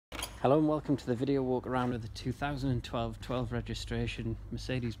Hello and welcome to the video walk around with the 2012 12 registration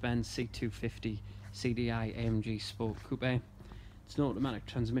Mercedes-Benz C250 CDI AMG Sport Coupe. It's an automatic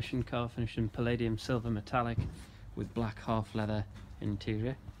transmission car finished in palladium silver metallic with black half leather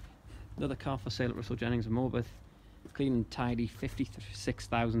interior. Another car for sale at Russell Jennings and Morpeth. Clean and tidy,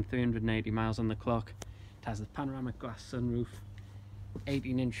 56,380 miles on the clock. It has the panoramic glass sunroof,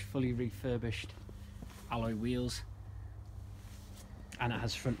 18-inch fully refurbished alloy wheels, and it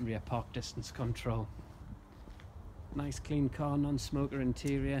has front and rear park distance control. Nice clean car, non-smoker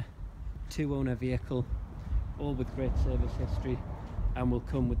interior, 2-owner vehicle, all with great service history, and will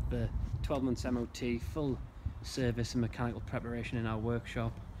come with the 12 months MOT, full service and mechanical preparation in our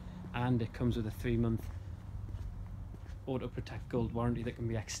workshop, and it comes with a 3-month Auto Protect Gold warranty that can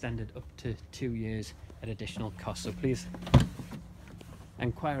be extended up to 2 years at additional cost. So please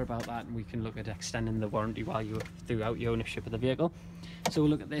inquire about that and we can look at extending the warranty while you're throughout your ownership of the vehicle. So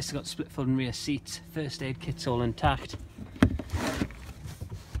we'll look at this. It's got split fold and rear seats, first aid kit's all intact,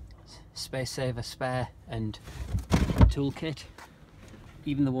 space saver spare and toolkit,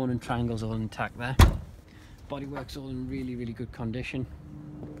 even the warning triangle's all intact there. Bodywork's all in really good condition,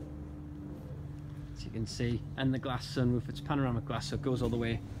 as you can see, and the glass sunroof, it's panoramic glass, so it goes all the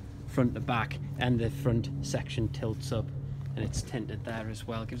way front to back, and the front section tilts up and it's tinted there as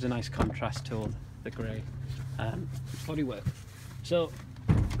well, gives a nice contrast to all the grey bodywork. So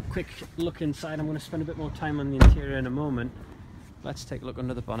quick look inside. I'm going to spend a bit more time on the interior in a moment. Let's take a look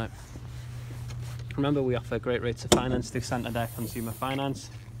under the bonnet. Remember, we offer great rates of finance through Santander Consumer Finance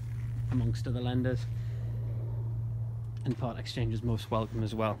amongst other lenders, and part exchange is most welcome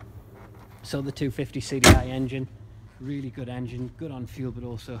as well. So the 250 CDI engine, really good engine, good on fuel, but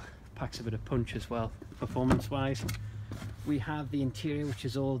also packs a bit of punch as well performance wise. We have the interior, which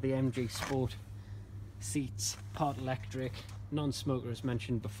is all the MG Sport seats, part electric, non-smoker as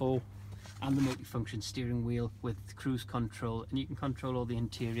mentioned before, and the multifunction steering wheel with cruise control, and you can control all the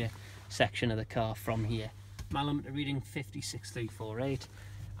interior section of the car from here. Mileometer reading 56,348,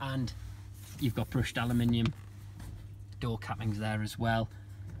 and you've got brushed aluminium door cappings there as well,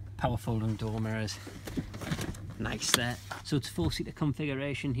 power folding door mirrors, nice there. So it's 4-seater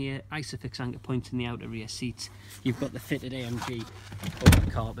configuration here, Isofix anchor points in the outer rear seats. You've got the fitted AMG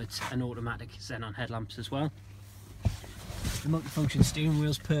over carpets and automatic xenon headlamps as well. The multifunction steering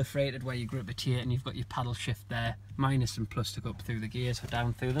wheel's perforated where you grip it here, and you've got your paddle shift there, minus and plus to go up through the gears or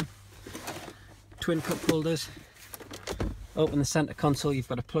down through them. Twin cup holders. Open the centre console, you've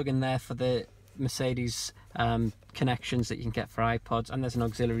got a plug in there for the Mercedes connections that you can get for iPods, and there's an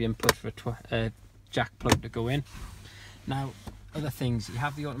auxiliary input for a jack plug to go in. Now, other things, you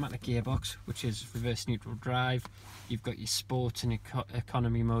have the automatic gearbox, which is reverse neutral drive. You've got your sports and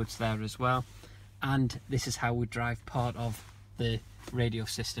economy modes there as well, and this is how we drive part of the radio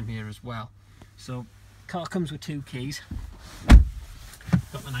system here as well. So car comes with 2 keys,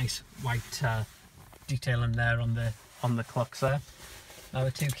 got the nice white detailing there on the clocks there. Now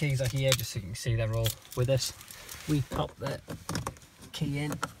the 2 keys are here, just so you can see they're all with us. We pop the key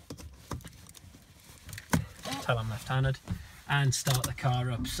in, tell I'm left-handed, and start the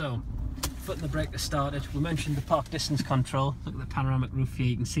car up. So foot in the brake to start it. We mentioned the park distance control. Look at the panoramic roof here.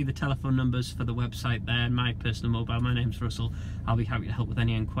 You can see the telephone numbers for the website there, and my personal mobile. My name's Russell. I'll be happy to help with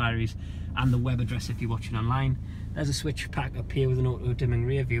any inquiries, and the web address if you're watching online. There's a switch pack up here with an auto dimming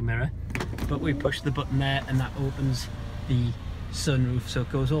rear view mirror, but we push the button there and that opens the sunroof, so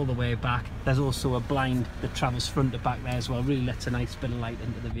it goes all the way back. There's also a blind that travels front to back there as well, really lets a nice bit of light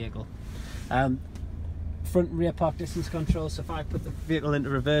into the vehicle. Front and rear park distance control, so if I put the vehicle into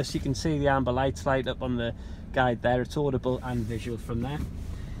reverse, you can see the amber lights light up on the guide there. It's audible and visual from there.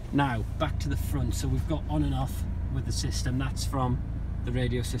 Now back to the front, so we've got on and off with the system, that's from the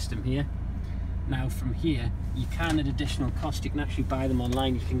radio system here. Now from here, you can, at additional cost, you can actually buy them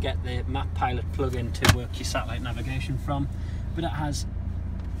online. You can get the Map Pilot plug-in to work your satellite navigation from, but it has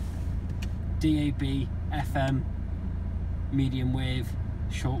DAB, FM, medium wave,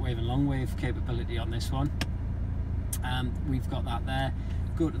 shortwave and long wave capability on this one. We've got that there.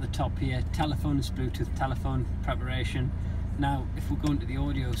 Go to the top here, telephone is Bluetooth telephone preparation. Now if we're going to the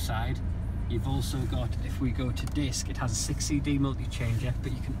audio side, you've also got, if we go to disc, it has a 6 CD multi-changer,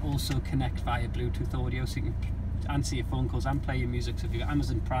 but you can also connect via Bluetooth audio, so you can answer your phone calls and play your music. So if you've got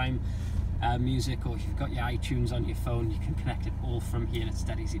Amazon Prime music, or if you've got your iTunes on your phone, you can connect it all from here, and it's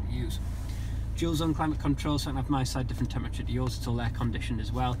dead easy to use. Dual zone climate control, so I can have my side different temperature to yours. It's all air conditioned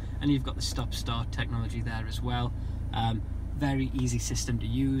as well, and you've got the stop start technology there as well. Very easy system to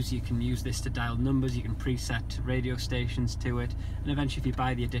use. You can use this to dial numbers, you can preset radio stations to it, and eventually if you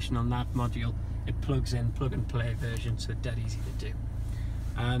buy the additional nav module, it plugs in, plug and play version, so dead easy to do.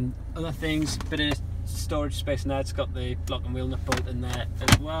 Other things, bit of storage space in there. It's got the block and wheel nut bolt in there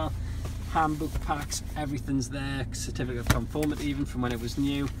as well. Handbook packs, everything's there. Certificate of conformity even from when it was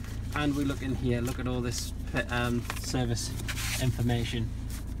new. And we look in here, look at all this service information.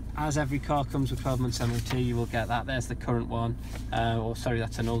 As every car comes with 12 months MOT, you will get that. There's the current one, or sorry,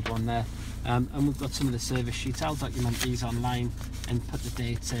 that's an old one there. And we've got some of the service sheets. I'll document these online and put the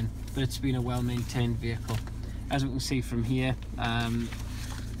dates in, but it's been a well-maintained vehicle. As we can see from here,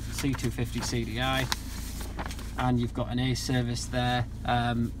 C250 CDI, and you've got an A service there.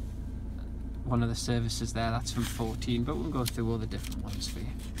 One of the services there, that's from 14, but we'll go through all the different ones for you.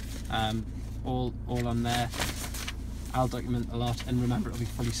 All on there. I'll document a lot, and remember, it'll be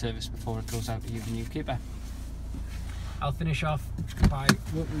fully serviced before it goes out to you, the new keeper. I'll finish off by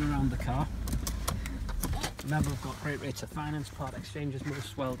walking around the car. Remember, we've got great rates of finance, part exchanges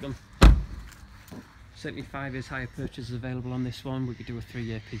most welcome. Certainly 5 years hire purchase available on this one. We could do a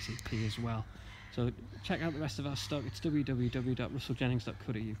 3-year PCP as well. So check out the rest of our stock. It's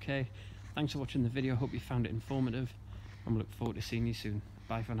www.russelljennings.co.uk. Thanks for watching the video. Hope you found it informative, and we look forward to seeing you soon.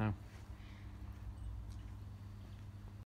 Bye for now.